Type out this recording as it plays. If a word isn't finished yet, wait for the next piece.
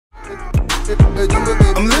I'm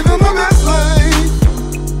living my best life.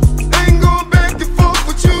 Ain't going back and forth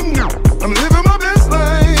with you now. I'm living my best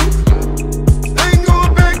life. Ain't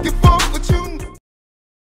going back and forth with you now.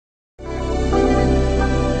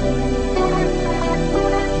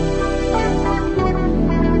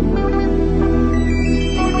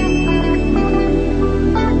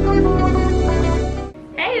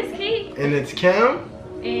 Hey, it's Key. And it's Cam.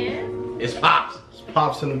 And it's Pops. It's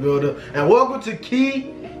Pops in the building. And welcome to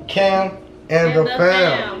Key, Cam, and the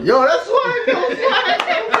fam. Yo, that's swag. That was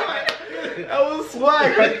swag. That was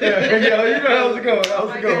swag right there. Yo, you know that was good. That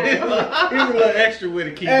was good. He was a little extra with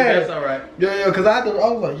it, Key, but that's all right. Yo, cause I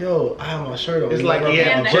was like, yo, I have my shirt on. It's like he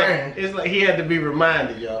had my brand. It's like he had to be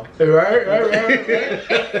reminded, y'all. Right.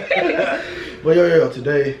 But yo,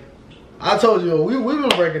 today, I told you, we've been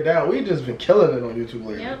breaking down. We just been killing it on YouTube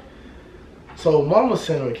lately. Yep. So Mama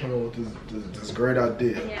Cinnamon came up with this great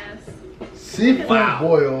idea. Yes. Seafood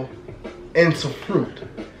boil into fruit.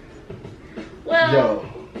 Well,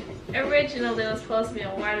 originally it was supposed to be a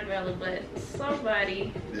watermelon, but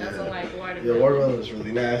somebody doesn't like watermelon. Yeah, watermelon is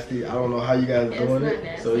really nasty. I don't know how you guys doing it.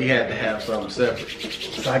 Nasty. So he had to have something separate.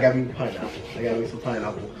 So I got me pineapple. I got me some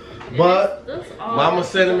pineapple. But this all Mama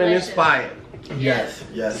Cinnamon delicious. inspired. yes.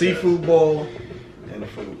 Seafood bowl and the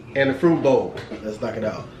fruit. and the fruit bowl. Let's knock it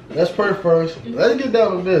out. Let's pray first. Let's get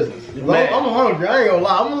down to business. Man. I'm hungry. I ain't gonna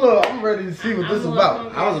lie. I'm ready to see what this is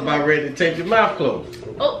about. I was about ready to take your mouth closed.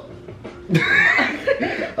 Oh.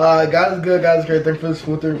 God is good. God is great. Thank you for this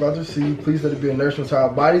food that we're about to receive. Please let it be a nourishment to our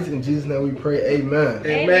bodies. In Jesus' name we pray. Amen.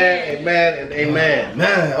 Amen, amen, and amen.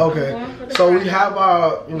 Man, okay. So we have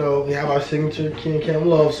our, we have our signature Key and Cam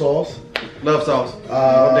love sauce. Love sauce.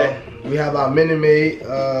 We have our Minute Maid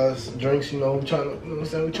drinks. We're trying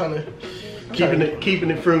to Keeping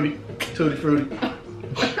it fruity, tutti fruity.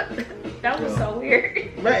 That was so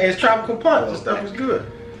weird. Man, it's tropical punch. This stuff is good.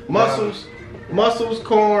 Mussels,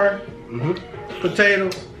 corn,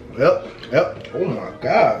 potatoes. Yep. Oh my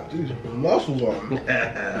God, these mussels are.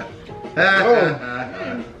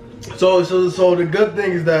 So the good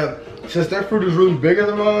thing is that since that fruit is really bigger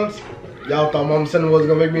than mine, y'all thought Mama Cinnamon wasn't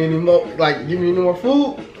gonna make me any more, give me any more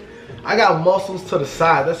food. I got mussels to the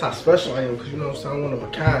side. That's how special I am, because I'm one of a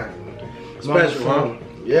kind. Special, huh?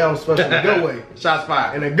 Yeah, I'm special in a good way. Shots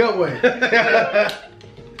fired. In a good way.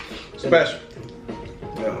 Special.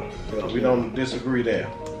 Yeah, we don't disagree there.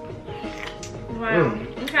 Wow.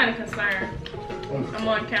 I'm kind of concerned. I'm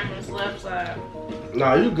on camera's left side.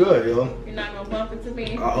 Nah, you good, yo. You're not gonna bump into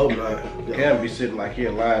me. I hope not. Can't be sitting like he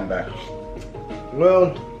a linebacker.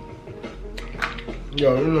 Well,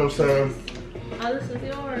 yo, you know what I'm saying? Oh, this is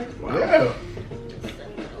yours. Wow. Yeah.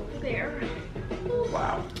 Over there.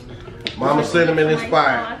 Wow. Mama Cinnamon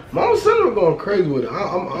inspired. Mama Cinnamon going crazy with it.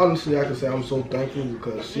 I'm honestly, I can say I'm so thankful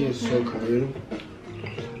because she is so creative.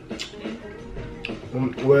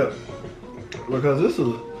 Well, because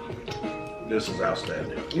This is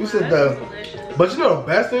outstanding. you said that, but you know the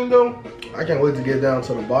best thing though, I can't wait to get down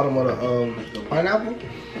to the bottom of the pineapple,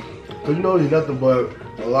 cause it's nothing but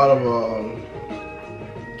a lot of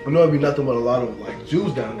it'd be nothing but a lot of like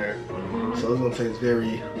Jews down there, so it's gonna taste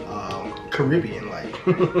very Caribbean like.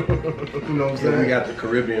 You know what I'm saying? We got the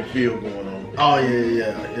Caribbean feel going on. Oh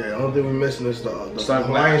yeah. The only thing we're missing is the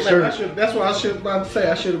Hawaiian shirt. That's what I should about to say.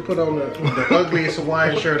 I should have put on the ugliest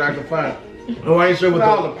Hawaiian shirt I could find. Hawaiian shirt with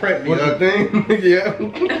all the print with the thing. Yeah.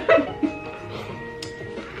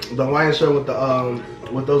 The Hawaiian shirt with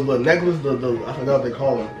those little necklaces. I forgot what they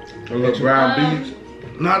call them. The little brown beads.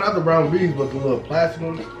 No, not the brown beads, but the little plastic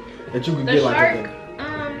ones that you could get like shark,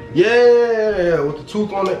 yeah, with the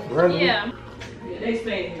tooth on it. Randomly. Yeah. They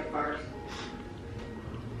stayed here first.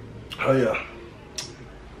 Oh yeah.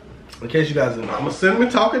 In case you guys didn't know. Mama Cinnamon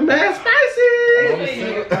talking mad spicy.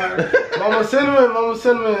 Mama Cinnamon.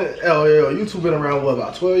 Oh yeah, YouTube been around what,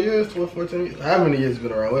 about 12 years, 12, 14 years? How many years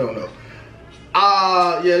been around? We don't know.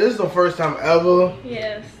 Yeah, this is the first time ever.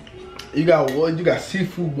 Yes. You got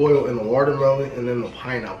seafood boil in the watermelon and then the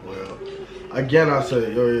pineapple boil. Again, I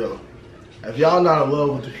say, yo. If y'all not in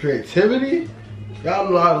love with the creativity, y'all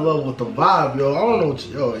not in love with the vibe, yo. I don't know what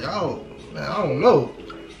y'all, man, I don't know.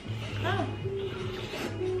 Oh.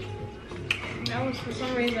 That was for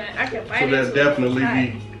some reason I could bite So it.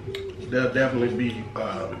 there'll definitely be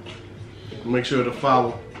make sure to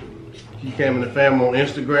follow Key Cam and the Fam on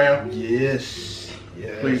Instagram. Yes.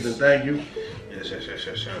 Please and thank you. Yes.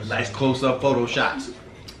 Nice close-up photo shots.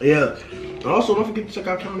 Yeah. And also, don't forget to check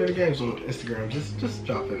out Kaminator Gamez on Instagram. Just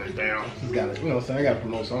dropping it down. Just gotta, you know what I'm saying? I gotta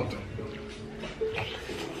promote something.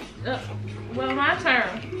 Well, my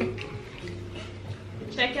turn.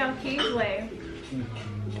 Check out KEE'S Way.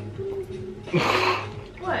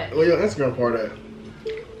 What? Where your Instagram part at?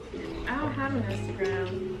 I don't have an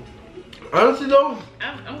Instagram. Honestly though,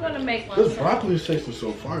 I'm gonna make one. this broccoli tastes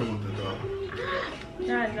so fire with it though.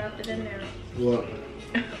 Yeah, I dropped it in there. What?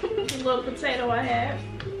 The little potato I had.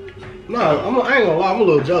 No, I ain't gonna lie, I'm a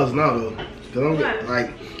little jealous now though. Cause I'm getting,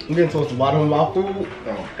 I'm getting towards the bottom of my food.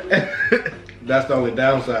 Oh. That's the only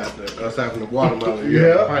downside to us having the watermelon.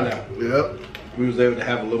 Yeah. Pineapple. Yep. We was able to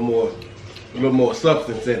have a little more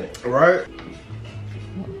substance in it. Right?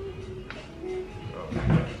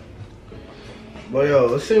 But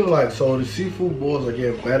yo, it seems like so the seafood boils are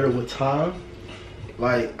getting better with time.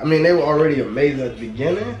 Like, I mean, they were already amazing at the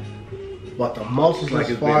beginning, but the mussels Like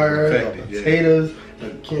is it's been fire, the perfected, yeah. potatoes, the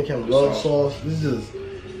KEE KAM love sauce. This is,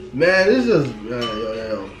 man, this is,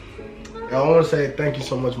 yo. I want to say thank you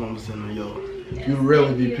so much, Mama Cindy, yo. You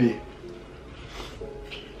really VP.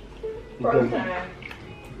 First time.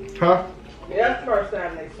 Huh? Yeah, that's the first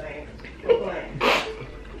time they sang.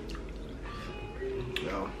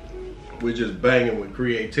 Yo. We're just banging with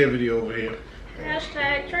creativity over here.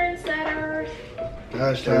 Hashtag trendsetters.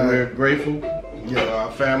 And we're grateful for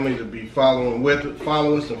our family to be follow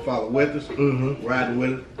us and follow with us, riding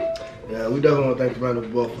with us. Yeah, we definitely want to thank the Randall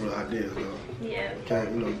Buck for the ideas, though. Yeah.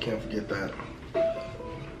 You can't forget that.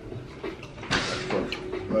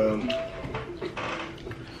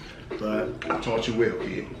 But I taught you well,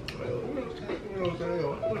 kid. you know what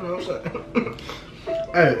I'm saying?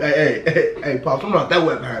 Hey, Pops, I'm not that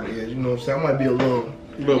wet behind the ears. You know what I'm saying? I might be a little Do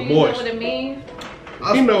you know moist. what it means?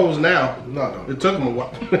 He knows now. No. It took him a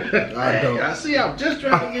while. I don't. I see. I'm just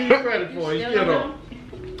trying to give you credit for it. You Still know.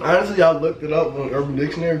 don't know? Honestly, I looked it up on Urban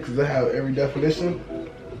Dictionary because they have every definition.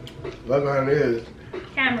 Right behind the ears.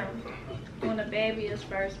 Cameron, when a baby is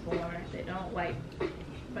first born, they don't wipe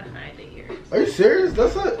behind the ears. Are you serious?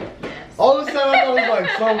 That's it? Yes. All this time I thought it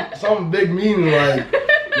was like some big meaning, like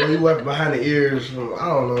you went behind the ears. From, I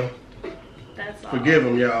don't know. That's all. Forgive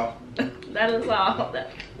him, y'all. That is all.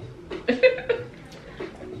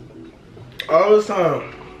 All this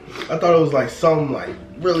time, I thought it was like some like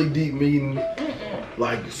really deep meaning,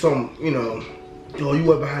 like some yo, you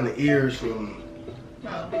went behind the ears from.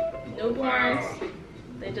 No. Newborns,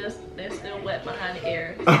 they're still wet behind the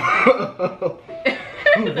ears. Wow.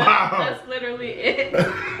 That's literally it.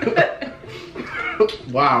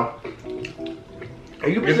 Wow.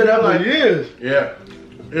 And you've been saying that for years. Yeah.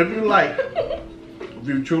 If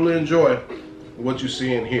you truly enjoy what you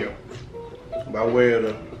see in here, by way of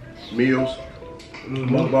the meals,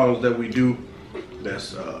 mukbangs that we do,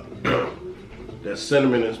 that's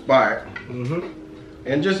cinnamon inspired,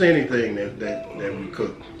 and just anything that we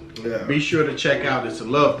cook. Yeah. Be sure to check out It's a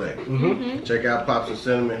Love Thing. Check out Pops and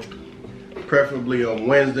Cinnamon, preferably on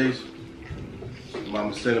Wednesdays.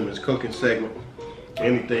 Mama Cinnamon's cooking segment.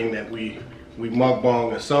 Anything that we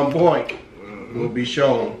mukbang at some point will be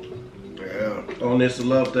shown on It's a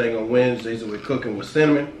Love Thing on Wednesdays, and we're cooking with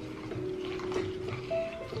Cinnamon.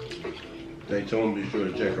 Stay tuned, be sure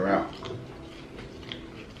to check her out.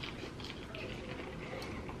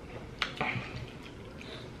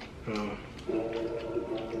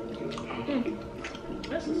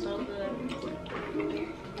 This is so good.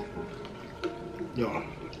 Yo.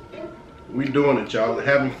 We doing it, y'all.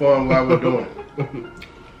 Having fun while we're doing it.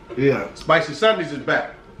 Yeah. Spicy Sundays is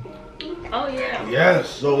back. Oh yeah. Yes.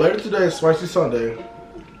 So later today is Spicy Sunday.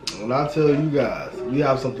 When I tell you guys, we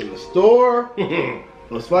have something in store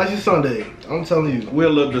on Spicy Sunday. I'm telling you. We're a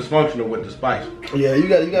little dysfunctional with the spice. Yeah, you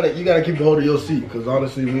gotta keep a hold of your seat, cause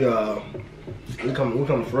honestly we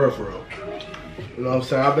coming for real. You know what I'm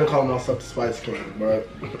saying? I've been calling myself the Spice King, but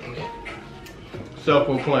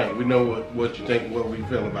Self-proclaimed. We know what you think, what we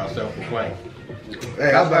feel about self-proclaimed.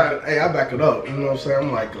 hey, I back it up. You know what I'm saying?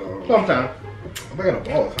 I'm like, Sometimes. I'm back at a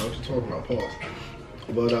pause. What you talking about? Pause.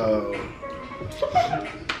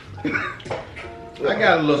 But I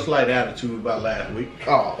got a little slight attitude about last week.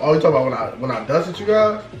 oh, you talking about when I dusted you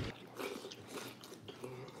guys?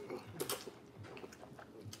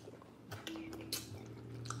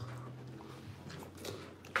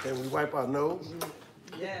 Can we wipe our nose?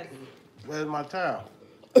 Yes. Where's my towel?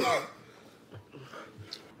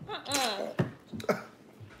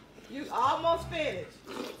 You almost finished.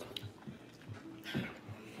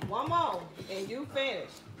 One more, and you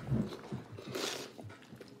finished.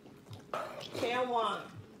 Can one.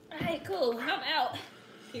 Alright, cool. I'm out.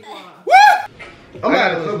 Keep one. I'm I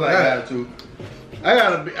got at a a slight slight attitude.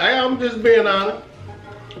 I'm just being honest.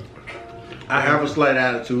 I have a slight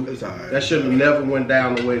attitude. It's alright. That should have never went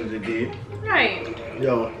down the way that it did. Right.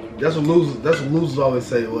 Yo, that's what losers always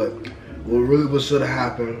say. What should have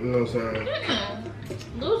happened? You know what I'm saying?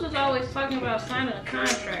 Losers always talking about signing a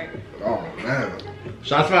contract. Oh man.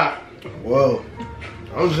 Shots fired. Well,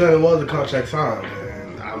 I'm just saying it was a contract signed,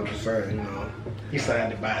 and I'm just saying, you know. He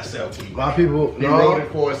signed it by himself. My people, He wrote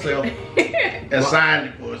it for himself and signed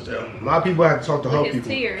it for himself. My people have to talk to her His people.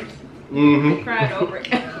 tears. Mm-hmm. Cried over it.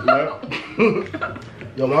 Yep.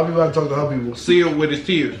 Yo, my people have to talk to her people. Sealed with his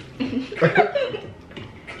tears.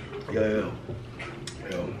 Yo,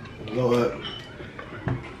 you know what?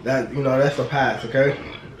 That, you know, that's the past, okay?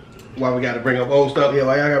 Why we got to bring up old stuff? Yeah,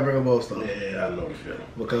 why y'all gotta bring up old stuff? Yeah, I know the feeling.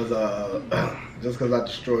 Because just because I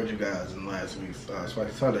destroyed you guys in last week's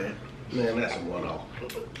Spicy Sunday. Man, that's a one-off.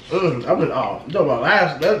 I've been off. You talking about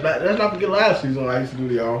last? Let's not forget last season when I used to do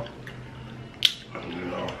to y'all. You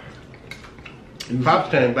know. Pops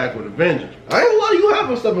came back with a vengeance. I ain't gonna lie, you have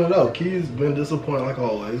been stepping it up. Key's been disappointing like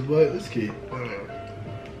always, but it's Key.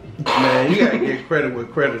 Man, you gotta give credit where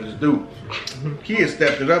credit is due. Key had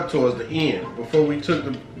stepped it up towards the end. Before we took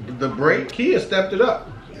the break, Key had stepped it up.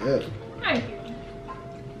 Yeah. Thank you.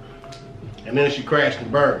 And then she crashed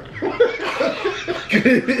and burned.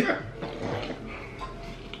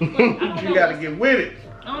 You gotta get with it.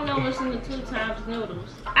 I don't know what's in the 2 times noodles.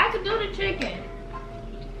 I could do the chicken.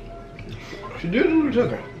 She did do the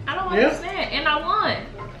chicken. I don't Yeah. understand. And I won.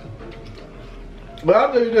 But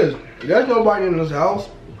I'll tell you this, there's nobody in this house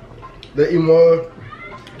that eat more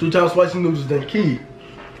 2 times spicy noodles than Key.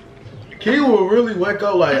 Key will really wake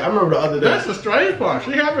up like, I remember the other day. That's the strange part.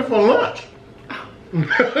 She have it for lunch.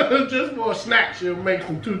 Just for a snack, she'll make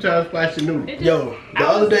some 2 times spicy noodles. It just- Yo, the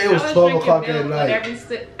other day it was 12 drinking o'clock milk at with night.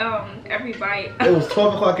 Every bite. It was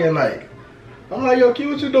 12 o'clock at night. I'm like, yo, Key,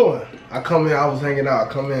 what you doing? I come in, I was hanging out,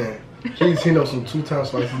 I come in. Key's seen up some 2 times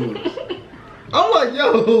spicy noodles. I'm like,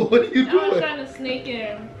 yo, what are you I was doing? trying to sneak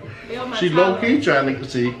in. Build my She low key tolerance.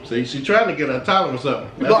 trying to see. She trying to get her tolerance up.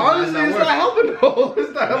 But honestly, it's not helping though.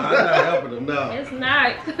 It's not I'm helping. not helping them now. It's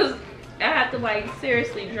not, because I had to like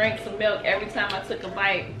seriously drink some milk every time I took a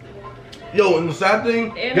bite. Yo, and the sad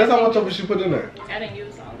thing, And guess how much of it she put in there? I didn't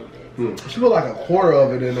use all of it. She put like a quarter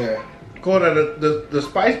of it in there. Quarter of the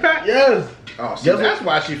spice pack? Yes. Oh, see, Yes. that's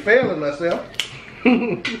why she failing herself.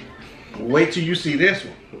 Wait till you see this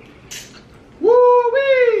one.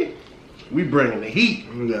 Woo-wee! We bringing the heat.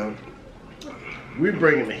 Yeah. We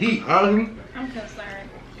bringing the heat. Honestly, I'm concerned.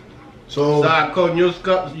 so Start coating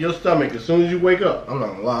your stomach as soon as you wake up. I'm not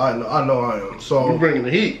gonna lie, I know I am. We So bringing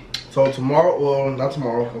the heat. tomorrow, well, not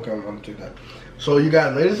tomorrow. Okay, I'm gonna take that. So you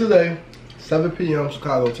got later today, 7 p.m.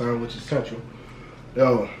 Chicago time, which is Central.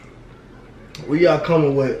 Yo, we are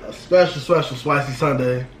coming with a special spicy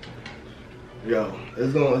Sunday. Yo,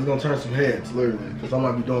 it's gonna turn some heads literally, because I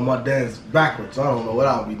might be doing my dance backwards. I don't know what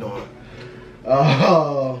I'll be doing. I'm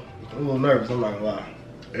a little nervous. I'm not gonna lie,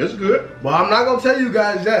 It's good. but I'm not gonna tell you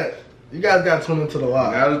guys yet. You guys gotta tune into the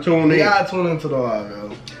live. Gotta tune You in. gotta tune into the live,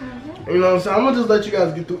 yo. You know what I'm saying? I'm gonna just let you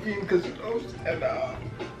guys get through eating, because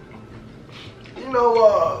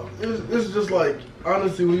it's just like,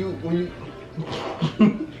 honestly, when you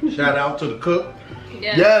Shout out to the cook.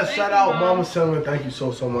 yes, thank shout you, out Mom. Mama Cinnamon. Thank you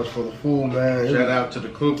so much for the food, man. Shout out to the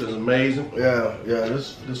cook. It's amazing. Yeah,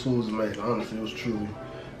 this food was amazing. Honestly, it was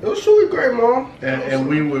truly great, Mom. And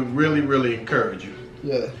we would really encourage you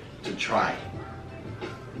Yeah, to try it.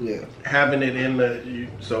 yeah. Having it in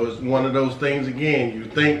so it's one of those things again. You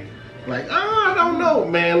think like, I don't know,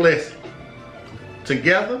 man. Listen,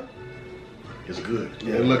 together, it's good.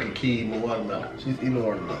 Yeah. And look at Key eating watermelon. She's eating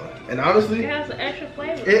watermelon, and honestly, It has an extra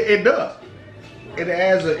flavor. It does. It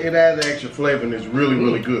adds an extra flavor and it's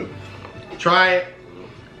really good. Try it.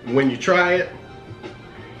 When you try it,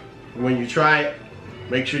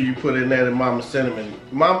 make sure you put in that in Mama Cinnamon.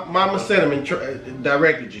 Mama Cinnamon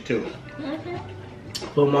directed you to it.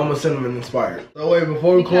 so Mama Cinnamon inspired. So wait,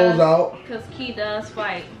 before we close out, Because Key does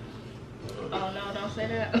fight. Oh no, don't say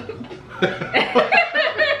that.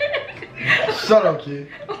 shut up, kid.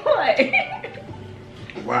 What?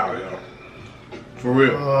 Wow, y'all. For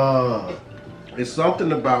real. It's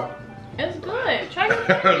something about It's good. Try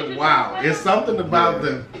to wow. It's something about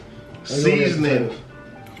the seasoning.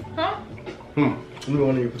 Huh? You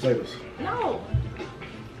want to eat potatoes? No.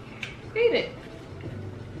 Eat it.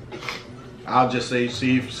 I'll just say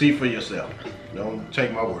see for yourself. Don't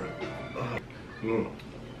take my word. Yo,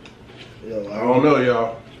 I don't know,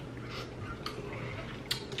 y'all.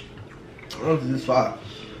 Honestly, it's fine.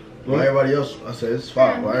 Well, everybody else, I said it's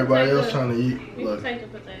fine. While everybody else trying to eat, You look. can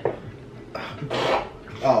take the potato.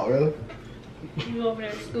 Oh, really? You over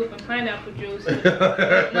there scooping pineapple juice with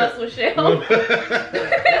muscle shell.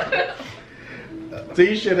 So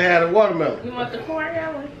you should have had a watermelon. You want the corn,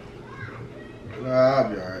 Alan? Nah, I'll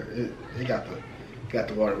be alright. It got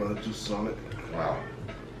the watermelon juices on it. Wow.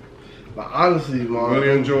 But honestly, Mom,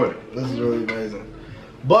 Really enjoyed it. this is really amazing.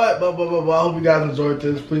 But I hope you guys enjoyed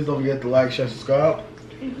this. Please don't forget to like, share, subscribe.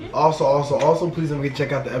 Also, please don't forget to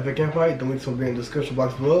check out the Epic Invite. The links will be in the description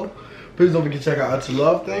box below. Please don't forget to check out Up to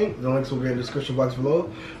Love Thing. The links will be in the description box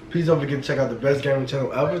below. Please don't forget to check out the best gaming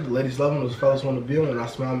channel ever. The ladies love them, those fellas want to be on, and I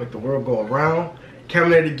smile make the world go around.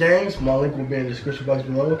 Kaminator Gamez. My link will be in the description box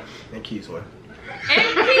below. And KEE'S way.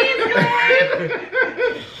 And KEE'S way.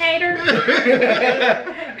 Hater. Just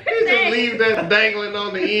leave that dangling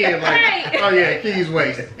on the end like, Right. oh yeah, KEE'S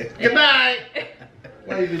way. Good night.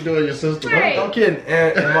 What are you doing, your sister? Right. I'm kidding.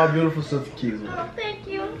 And my beautiful sister KEE'S way. Oh, thank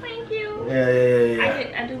you.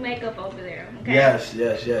 Yeah. I do makeup over there. Okay? Yes.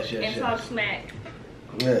 And talk smack.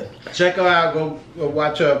 Yeah. Check her out. Go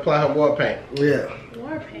watch her apply her war paint. Yeah.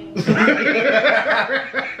 War paint.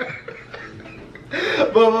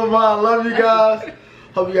 But I love you guys.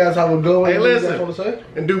 Hope you guys have a good one. Hey, What you listen. guys want to say?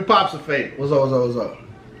 And do Pops a favor. What's up?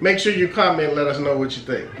 Make sure you comment and let us know what you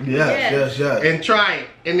think. Yes. And try it.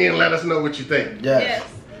 And then let us know what you think. Yes.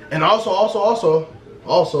 And also,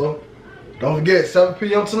 don't forget, 7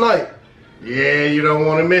 p.m. tonight. Yeah, you don't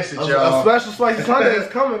want to miss it, A y'all. special Spicy Sunday is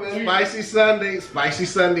coming, man. Spicy Sunday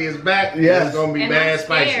is back. Yes. It's gonna be And mad I'm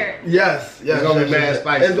spicy. scared. Yes. It's gonna be mad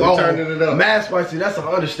spicy. We're turning it up. Mad spicy, that's an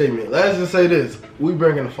understatement. Let's just say this. We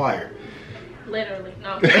bringing the fire. Literally.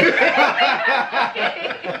 No.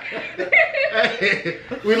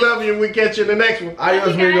 We love you and we catch you in the next one. Adios,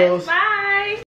 Love you guys. amigos. Bye.